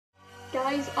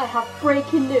Guys, I have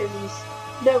breaking news.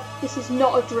 No, this is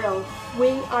not a drill.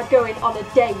 We are going on a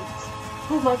date.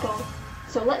 Oh my god.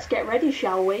 So let's get ready,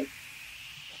 shall we?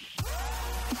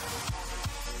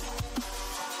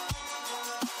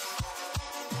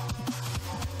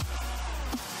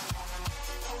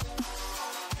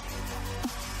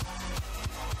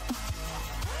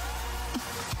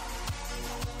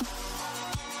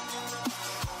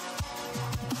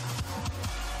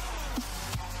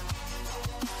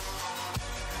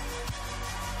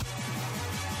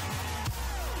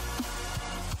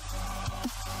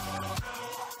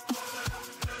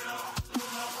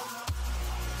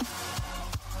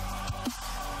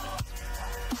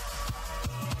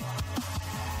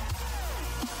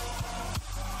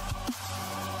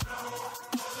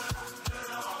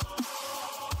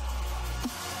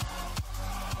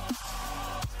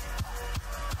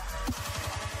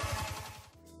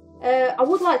 I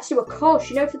would like to do a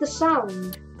course, you know, for the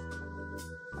sound.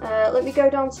 Let me go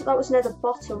down to, that was near the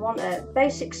bottom, wasn't it?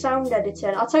 Basic sound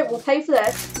editing. I'll tell you, we'll pay for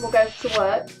this, and we'll go to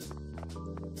work.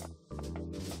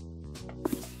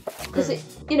 Because,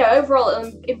 you know, overall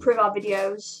it'll improve our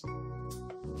videos.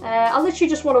 I literally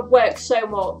just want to work so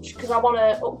much, because I want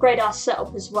to upgrade our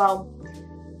setup as well.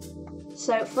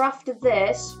 So, for after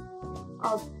this,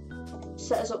 I'll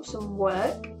set us up some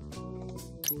work.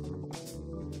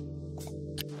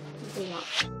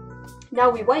 Now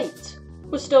we wait.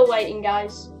 We're still waiting,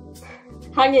 guys.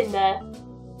 Hang in there.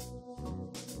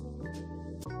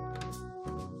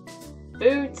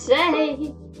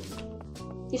 Booty!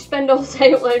 You spend all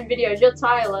day uploading videos, you're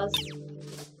tireless.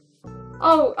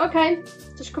 Oh, okay.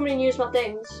 Just come in and use my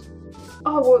things.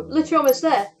 Oh, we're literally almost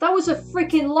there. That was a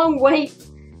freaking long wait,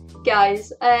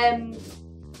 guys.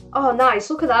 Oh, nice.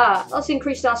 Look at that. That's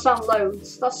increased our sound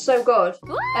loads. That's so good.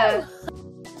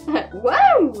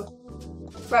 Whoa!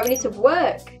 Right, we need to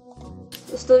work.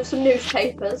 Let's do some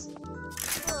newspapers.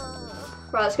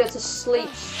 Right, let's go to sleep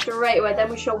straight away. Then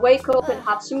we shall wake up and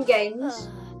have some games.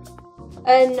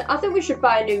 And I think we should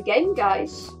buy a new game,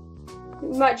 guys.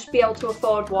 We might just be able to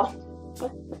afford one.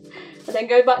 And then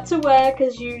go back to work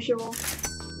as usual.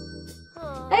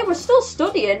 Hey, we're still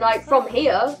studying, like, from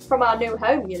here, from our new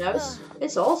home, you know.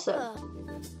 It's awesome.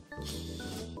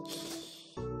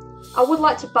 I would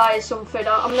like to buy her something.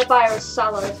 I'm going to buy her a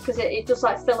salad because it does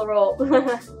like fill her up.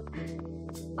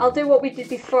 I'll do what we did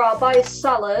before. I'll buy a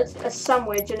salad, a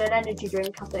sandwich and an energy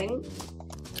drink, I think.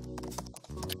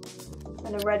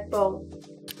 And a Red Bull.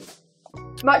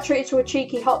 Might treat her to a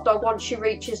cheeky hot dog once she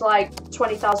reaches like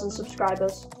 20,000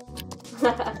 subscribers.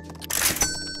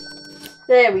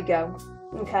 There we go.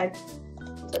 Okay.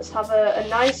 Let's have a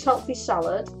nice healthy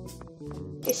salad.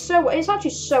 It's actually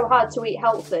so hard to eat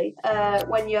healthy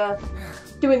when you're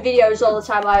doing videos all the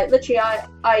time. Like literally,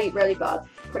 I eat really bad,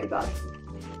 pretty bad.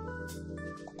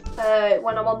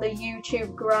 When I'm on the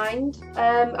YouTube grind.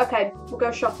 Okay, we'll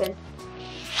go shopping.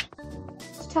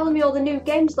 It's telling me all the new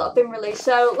games that have been released.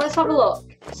 So let's have a look.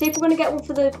 See if we're gonna get one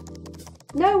for the.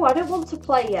 No, I don't want to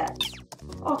play yet.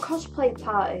 Oh, cosplay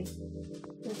party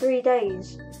in 3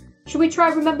 days. Should we try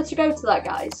remember to go to that,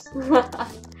 guys?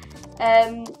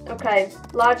 Okay,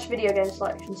 large video game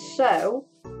selection. So,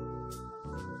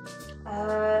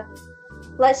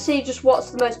 let's see just what's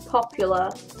the most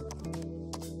popular.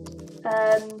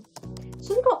 It's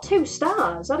only got 2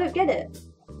 stars. I don't get it.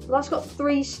 Well, that's got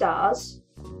 3 stars.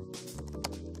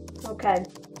 Okay.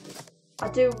 I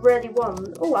do really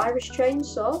want. Oh, Irish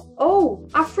Chainsaw. Oh,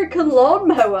 African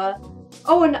Lawnmower.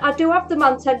 Oh, and I do have the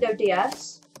Nintendo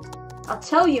DS. I'll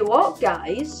tell you what,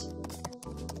 guys.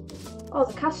 Oh,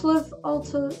 the Castle of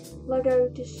Alter Lego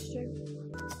District.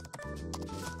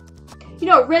 You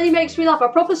know, it really makes me laugh. I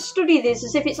proper study this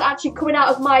as if it's actually coming out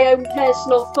of my own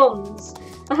personal funds.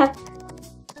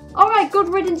 Alright, good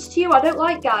riddance to you. I don't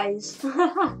like guys.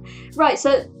 Right,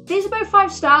 so these are both 5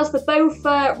 stars. They're both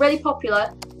really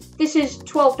popular. This is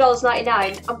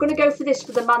 $12.99. I'm going to go for this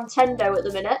for the Nintendo at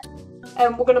the minute.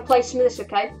 And we're going to play some of this,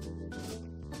 okay?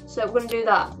 So we're going to do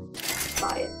that.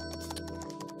 Buy it.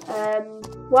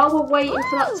 While we're waiting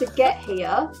for that to get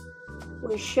here,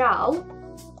 we shall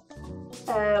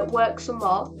work some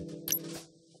more.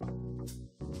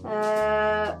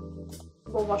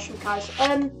 We'll wash some cars.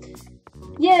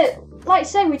 Yeah, like I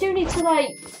say, we do need to, like,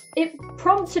 it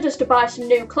prompted us to buy some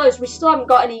new clothes. We still haven't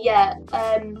got any yet.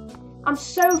 I'm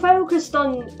so focused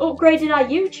on upgrading our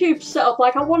YouTube setup.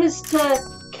 Like, I want us to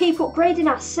keep upgrading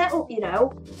our setup, you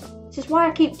know. This is why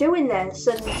I keep doing this,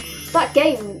 and that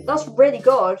game, that's really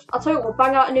good. I'll tell you what, we'll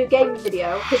bang out a new game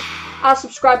video, because our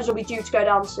subscribers will be due to go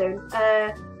down soon.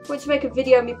 Want to make a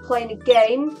video of me playing a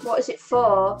game. What is it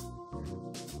for?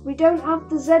 We don't have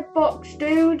the Z box,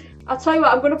 dude. I'll tell you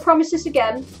what, I'm going to promise this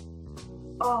again.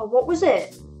 Oh, what was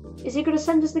it? Is he going to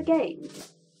send us the game?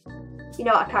 You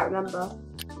know what, I can't remember.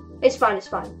 It's fine, it's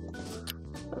fine.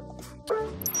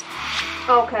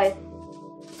 Okay.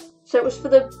 So it was for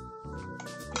the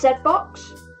Z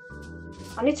box?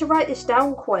 I need to write this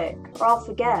down quick, or I'll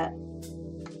forget.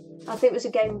 I think it was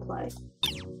a gameplay.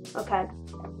 Okay.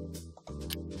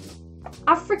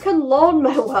 African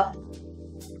lawnmower.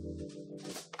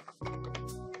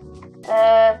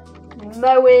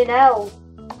 Mowing L.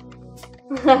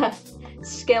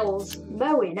 Skills.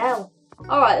 Mowing L.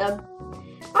 Alright then.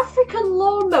 African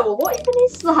lawnmower, what even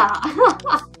is that?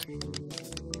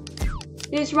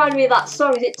 You just reminded me of that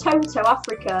song, is it Toto,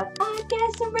 Africa? I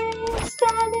guess I'm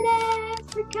in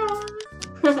Africa.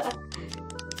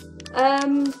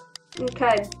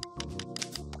 Okay.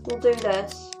 We'll do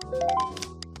this.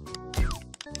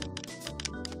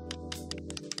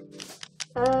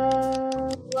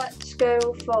 Let's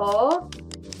go for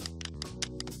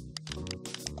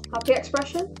happy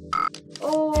expression.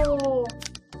 Oh,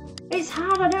 it's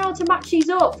hard. I don't know how to match these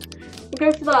up.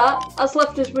 We'll go for that. That's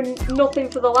left us with nothing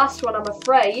for the last one, I'm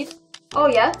afraid. Oh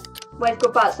yeah, wave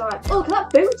goodbye. It's alright. Oh, look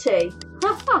at that booty.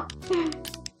 Haha.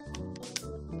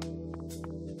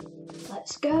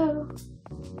 Let's go.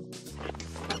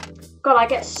 God, I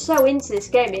get so into this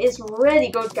game. It is really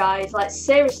good, guys. Like,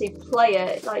 seriously, play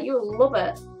it. Like, you'll love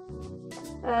it.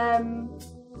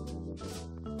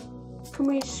 Can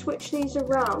we switch these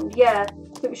around? Yeah, I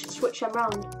think we should switch them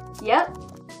around. Yep.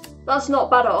 That's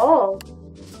not bad at all.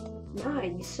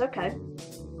 Nice, okay.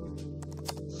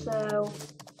 So,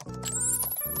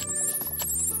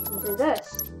 we'll do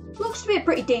this. Looks to be a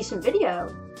pretty decent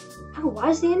video. Oh, why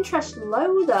is the interest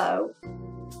low, though?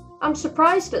 I'm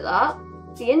surprised at that.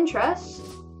 The interest.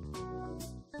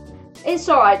 It's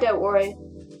alright, don't worry.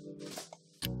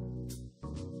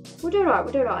 We're doing alright,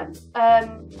 we're doing alright.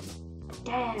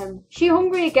 Damn. She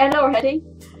hungry again already?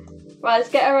 Right, let's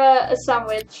get her a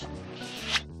sandwich.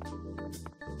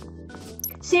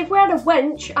 See, if we had a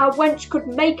wench, our wench could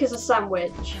make us a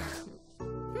sandwich.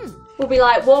 We'll be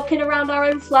like walking around our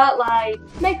own flat like,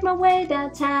 make my way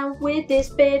downtown with this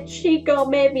bitch. She gon'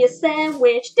 make me a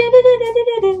sandwich.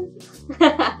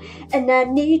 And I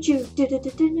need you.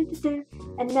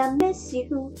 And I miss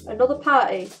you. Another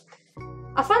party.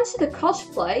 I fancy the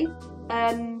cosplay.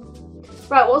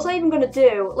 Right, what was I even gonna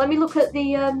do? Let me look at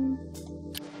the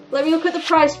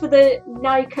price for the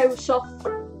Nico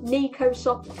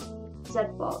Soft Z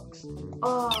box.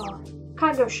 Oh,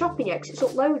 can't go shopping yet because it's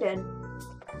uploading.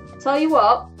 Tell you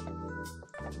what,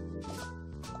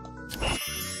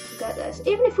 get this.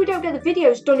 Even if we don't get the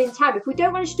videos done in time, if we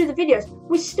don't manage to do the videos,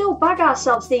 we still bag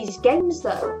ourselves these games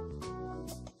though.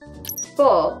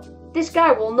 But this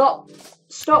guy will not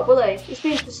stop, will he? He's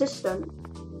being persistent.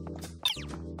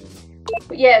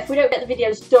 But yeah, if we don't get the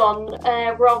videos done,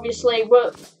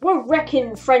 we're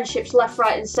wrecking friendships left,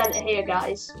 right, and centre here,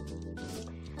 guys.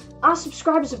 Our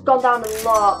subscribers have gone down a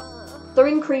lot. They're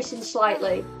increasing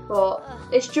slightly, but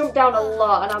it's jumped down a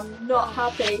lot, and I'm not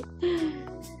happy.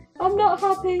 I'm not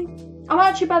happy. I might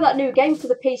actually buy that new game for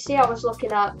the PC I was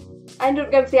looking at. I ended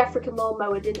up going for the African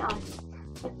lawnmower, didn't I?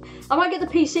 I might get the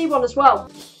PC one as well.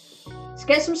 Let's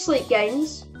get some sleep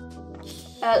games.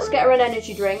 Let's get her an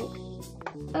energy drink.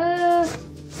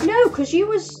 No, because you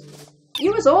was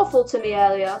awful to me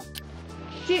earlier.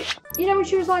 You know when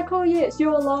she was like, oh yeah, it's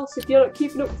your loss if you're not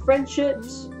keeping up with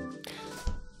friendships.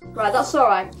 Right, that's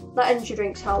alright. That energy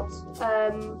drink's helped.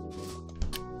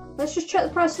 Let's just check the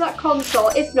price of that console.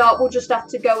 If not, we'll just have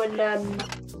to go and,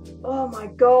 oh my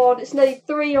god, it's nearly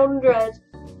 300.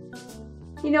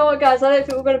 You know what, guys, I don't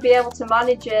think we're going to be able to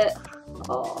manage it.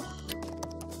 Oh.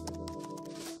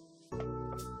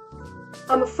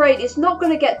 I'm afraid it's not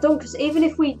going to get done, because even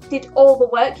if we did all the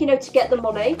work, you know, to get the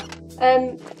money,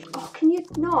 oh, can you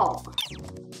not?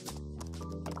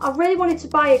 I really wanted to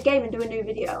buy a game and do a new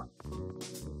video.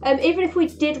 Even if we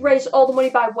did raise all the money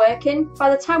by working,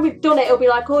 by the time we've done it, it'll be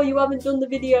like, oh, you haven't done the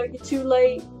video, you're too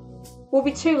late. We'll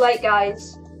be too late,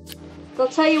 guys. So I'll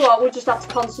tell you what, we'll just have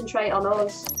to concentrate on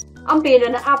us. I'm being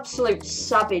an absolute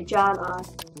savage, aren't I?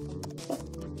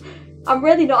 I'm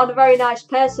really not a very nice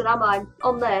person, am I,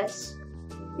 on this?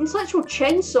 Intellectual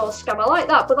chainsaw scam, I like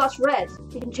that, but that's red.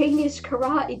 Ingenious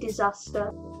karate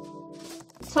disaster.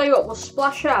 Tell you what, we'll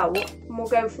splash out and we'll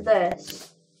go for this.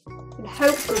 And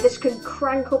hopefully this can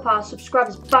crank up our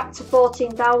subscribers back to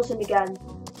 14,000 again.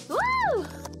 Woo!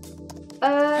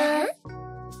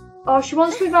 Oh, she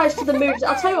wants to invite us to the movies.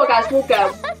 I'll tell you what, guys, we'll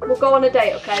go. We'll go on a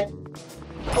date, okay?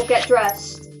 We'll get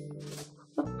dressed.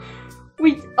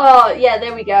 Oh, yeah,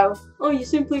 there we go. Oh, you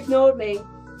simply ignored me.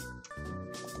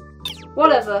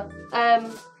 Whatever.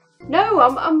 No,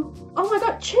 oh my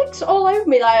god, chicks all over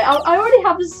me. Like, I already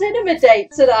have a cinema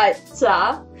date tonight,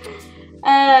 sir.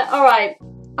 Alright.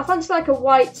 I fancy like a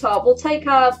white top. We'll take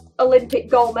our Olympic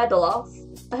gold medal off.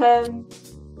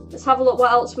 Let's have a look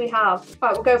what else we have.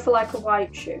 Alright, we'll go for like a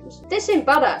white shoes. This ain't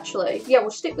bad actually. Yeah,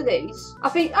 we'll stick with these. I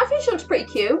think she looks pretty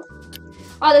cute.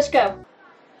 Alright, let's go.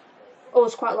 Oh,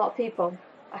 there's quite a lot of people.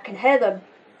 I can hear them.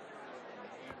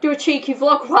 Do a cheeky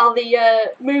vlog while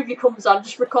the movie comes on.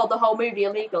 Just record the whole movie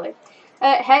illegally.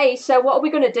 Hey, so what are we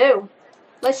going to do?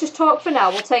 Let's just talk for now.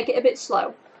 We'll take it a bit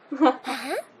slow.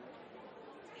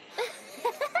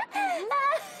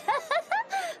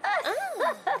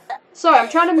 Sorry, I'm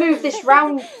trying to move this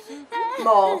round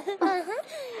more.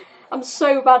 I'm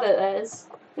so bad at this.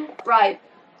 Right.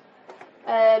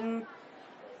 Tell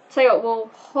you what,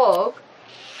 we'll hug.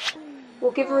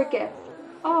 We'll give her a gift.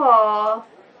 Aww.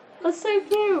 That's so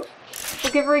cute.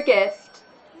 We'll give her a gift.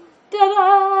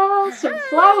 Ta-da! Some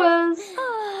flowers.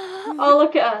 Oh,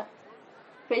 look at her.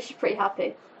 But she's pretty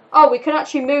happy. Oh, we can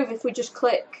actually move if we just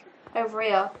click over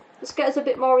here. Let's get us a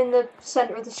bit more in the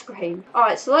centre of the screen.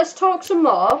 Alright, so let's talk some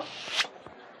more.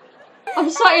 I'm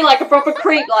starting like a proper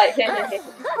creep like here.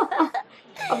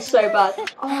 I'm so bad.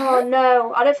 Oh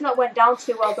no, I don't think that went down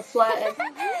too well, the flirting.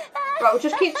 Right, we'll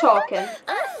just keep talking.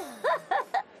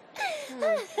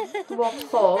 We'll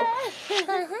hug.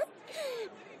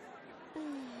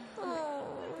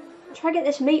 Try to get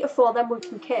this meter for, then we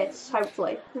can kiss,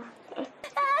 hopefully.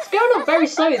 It's going up very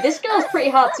slowly. This girl's pretty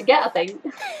hard to get, I think.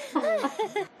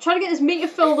 Trying to get this meter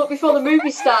filled up before the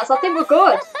movie starts. I think we're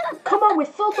good. Come on, we've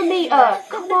filled the meter.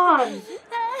 Come on.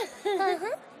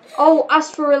 Oh,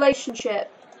 ask for a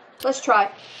relationship. Let's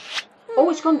try. Oh,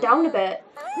 it's gone down a bit.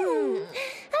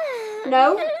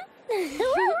 No?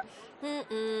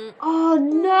 Oh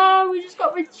no, we just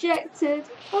got rejected.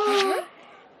 Oh.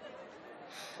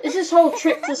 Is this whole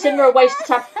trip to the cinema a waste of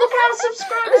time? Look at our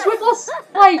subscribers. We've lost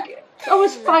like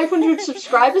almost 500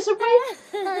 subscribers, have we?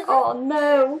 Oh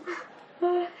no.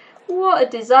 What a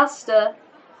disaster.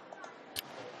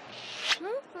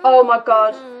 Oh my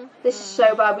god. This is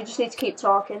so bad. We just need to keep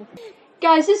talking.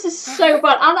 Guys, this is so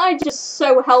bad. And I'm just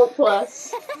so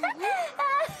helpless.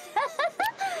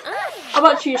 I'm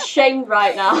actually ashamed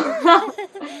right now.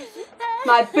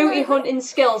 My booty hunting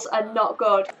skills are not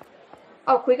good.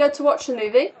 Oh, can we go to watch the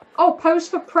movie? Oh, pose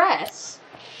for press.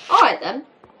 Alright then.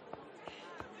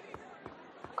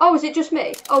 Oh, is it just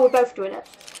me? Oh, we're both doing it.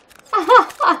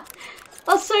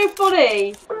 That's so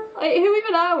funny. Like, who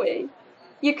even are we?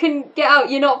 You can get out,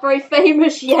 you're not very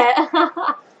famous yet.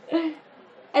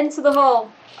 Enter the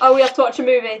hall. Oh, we have to watch a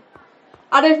movie.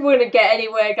 I don't think we're going to get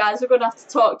anywhere, guys. We're going to have to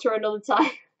talk to her another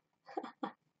time.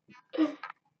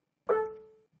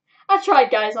 I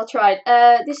tried, guys, I tried.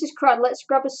 This is crud. Let's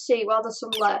grab a seat while there's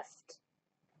some left.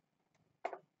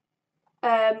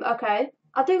 Okay.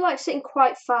 I do like sitting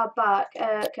quite far back.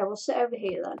 Okay, we'll sit over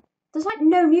here then. There's like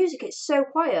no music, it's so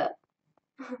quiet.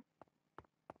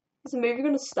 Is the movie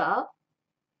gonna start?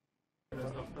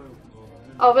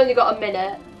 Oh, I've only got a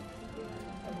minute.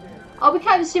 Oh, we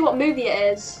can't even see what movie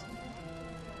it is.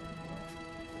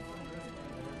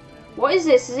 What is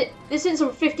this? This isn't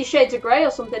some 50 Shades of Grey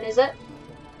or something, is it?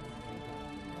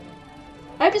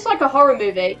 I hope it's like a horror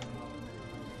movie.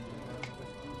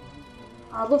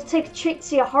 I'd love to take a chick to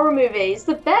see a horror movie. It's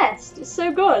the best. It's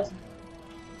so good.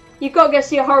 You've got to go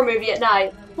see a horror movie at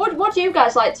night. What do you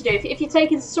guys like to do? If you're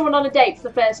taking someone on a date for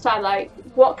the first time, like,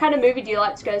 what kind of movie do you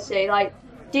like to go see? Like,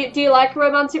 do you like a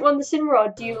romantic one in the cinema,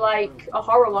 or do you like a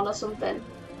horror one or something?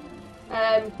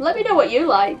 Let me know what you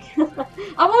like. I'm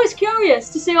always curious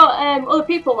to see what other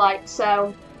people like,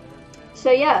 so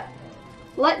yeah.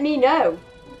 Let me know.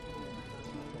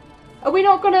 Are we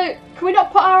not gonna... Can we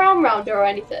not put our arm around her or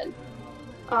anything?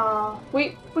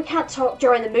 We can't talk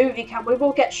during the movie, can we?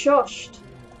 We'll get shushed.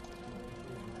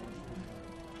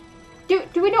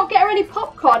 Do we not get her any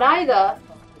popcorn either?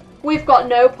 We've got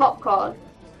no popcorn.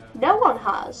 No one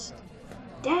has.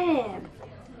 Damn.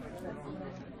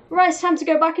 Right, it's time to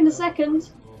go back in a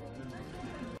second.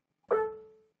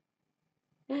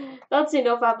 That's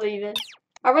enough, I'm leaving.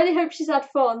 I really hope she's had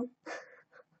fun.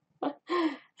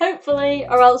 Hopefully,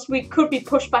 or else we could be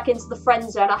pushed back into the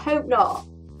friend zone. I hope not.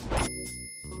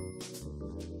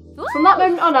 From that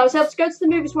moment on, I was able to go to the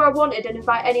movies where I wanted and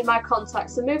invite any of my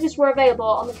contacts. The movies were available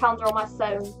on the calendar on my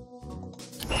phone.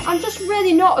 I'm just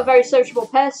really not a very sociable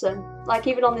person, like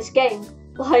even on this game.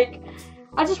 Like,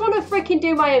 I just want to freaking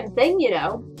do my own thing, you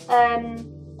know.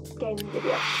 Gaming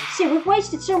video. See, we've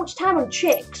wasted so much time on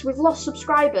chicks. We've lost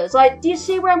subscribers. Like, do you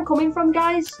see where I'm coming from,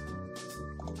 guys?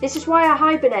 This is why I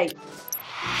hibernate.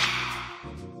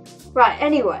 Right,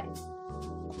 anyway.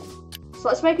 So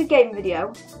let's make a game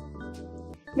video.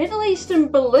 Middle Eastern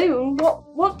balloon?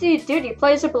 What do you do? Do you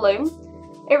play as a balloon?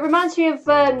 It reminds me of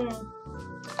that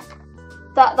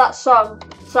song,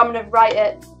 so I'm gonna write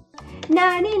it.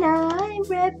 99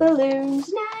 red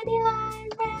balloons, 99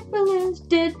 red balloons.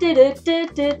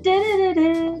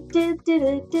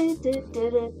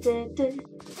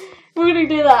 We're gonna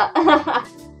do that.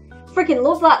 Freaking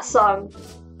love that song.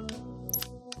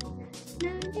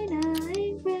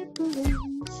 99 red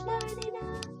balloons,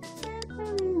 99 red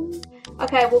balloons.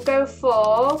 Okay, we'll go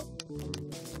for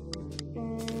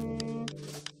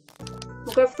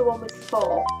the one with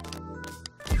 4.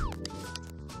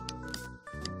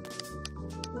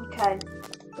 Okay,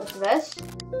 go for this.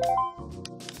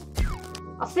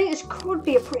 I think this could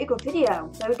be a pretty good video.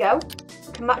 There we go.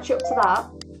 We can match it up to that.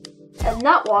 And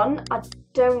that one, I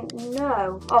don't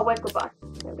know. Oh, wave goodbye.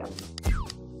 There we go.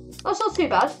 That's not too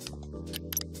bad. I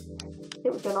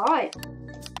think we've done alright. I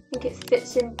think it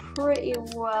fits in pretty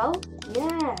well.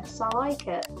 Yes, I like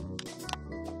it.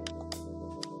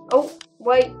 Oh,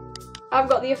 wait. I've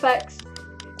got the effects.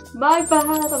 My bad.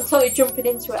 I'm totally jumping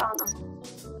into it, aren't I?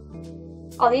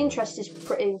 Oh, the interest is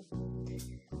pretty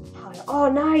high. Oh,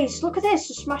 nice. Look at this.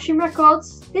 Smashing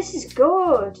records. This is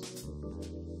good.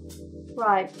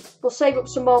 Right. We'll save up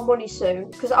some more money soon,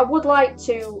 because I would like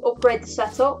to upgrade the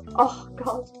setup. Oh,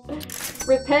 God.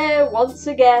 Repair once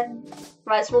again.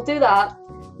 Right, so we'll do that.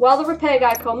 While the repair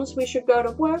guy comes, we should go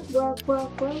to work. Go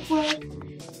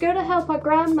to help our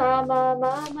grandma,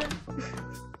 mama.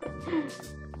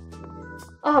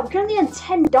 Oh, we're only on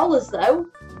 $10 though.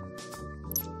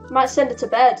 Might send her to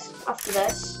bed after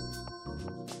this.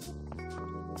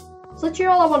 It's literally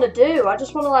all I want to do. I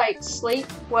just want to like sleep,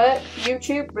 work,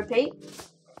 YouTube, repeat.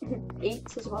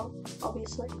 Eat as well,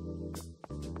 obviously.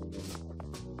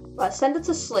 Right, send her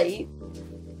to sleep.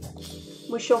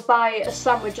 We shall buy a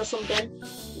sandwich or something.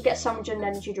 Get a sandwich and an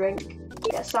energy drink.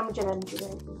 Get a sandwich and an energy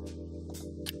drink.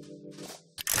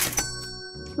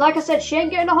 Like I said, she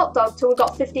ain't getting a hot dog till we've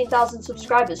got 15,000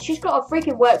 subscribers. She's got to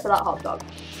freaking work for that hot dog.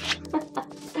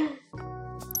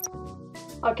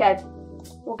 Okay,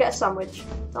 we'll get a sandwich.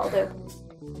 That'll do.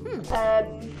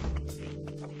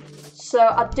 So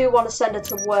I do want to send her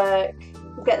to work.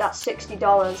 We'll get that $60.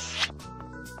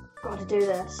 Gotta do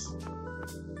this.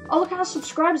 Oh, look at our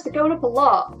subscribers. They're going up a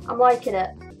lot. I'm liking it.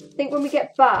 I think when we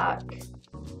get back,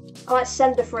 I might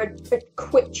send her for a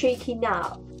quick cheeky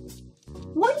nap.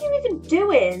 What are you even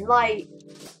doing? Like,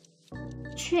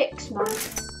 chicks, man.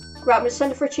 Right, I'm going to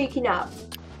send her for a cheeky nap.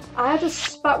 I had a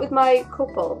spat with my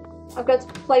couple. I'm going to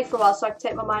play for a while so I can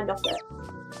take my mind off it.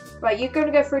 Right, you're going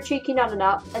to go for a cheeky nana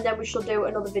nap, and then we shall do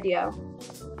another video.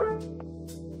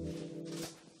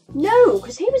 No,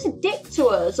 because he was a dick to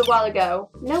us a while ago.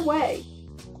 No way.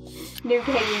 New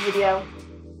gaming video.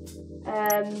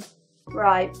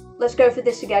 Right, let's go for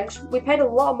this again, because we paid a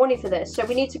lot of money for this, so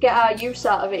we need to get our use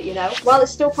out of it, you know. While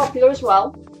it's still popular as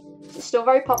well. It's still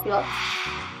very popular.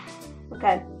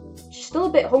 Okay. She's still a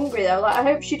bit hungry, though. Like, I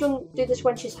hope she doesn't do this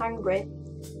when she's hungry.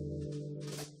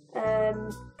 I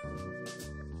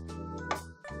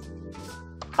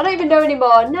don't even know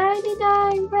anymore.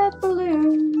 99 red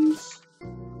balloons.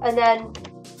 And then...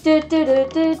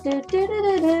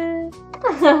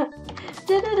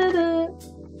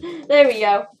 There we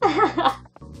go.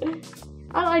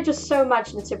 Aren't I just so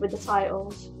imaginative with the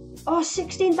titles? Oh,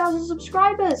 16,000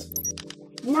 subscribers!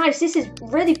 Nice, this is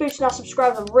really boosting our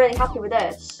subscribers. I'm really happy with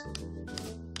this.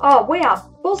 Oh, we are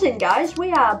buzzing, guys.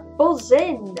 We are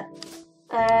buzzing.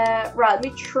 Right, let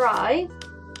me try.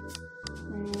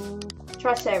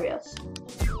 Try serious.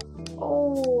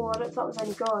 Oh, I don't think that was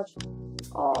any good.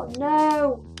 Oh,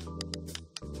 no.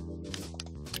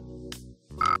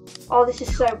 Oh, this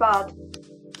is so bad.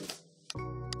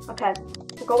 Okay,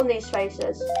 we'll go on these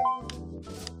faces.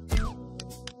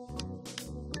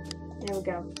 There we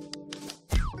go.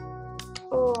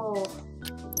 Oh.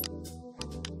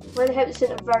 Really hope this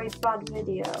isn't a very bad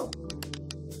video.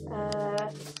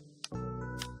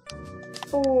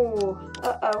 Oh,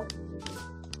 uh-oh.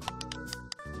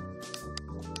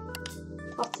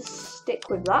 I'll have to stick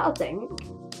with that, I think.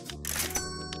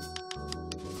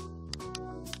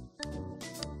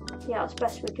 Yeah, that's the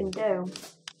best we can do.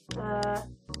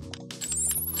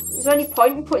 Is there any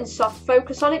point in putting soft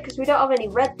focus on it? Because we don't have any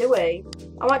red, do we?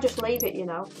 I might just leave it, you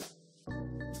know.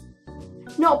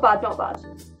 Not bad, not bad.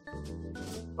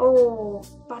 Oh,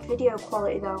 bad video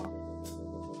quality though.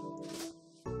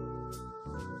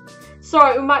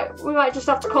 Sorry, we might just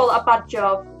have to call it a bad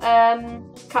job. Can't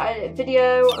edit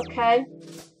video, okay.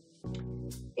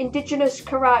 Indigenous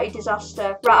karate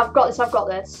disaster. Right, I've got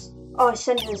this. Oh, he's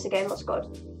sending us again, that's good.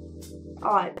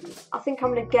 Alright, I think I'm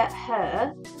gonna get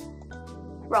her.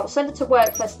 Right, we'll send her to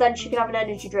work first, then she can have an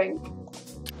energy drink.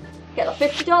 Get the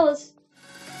 $50.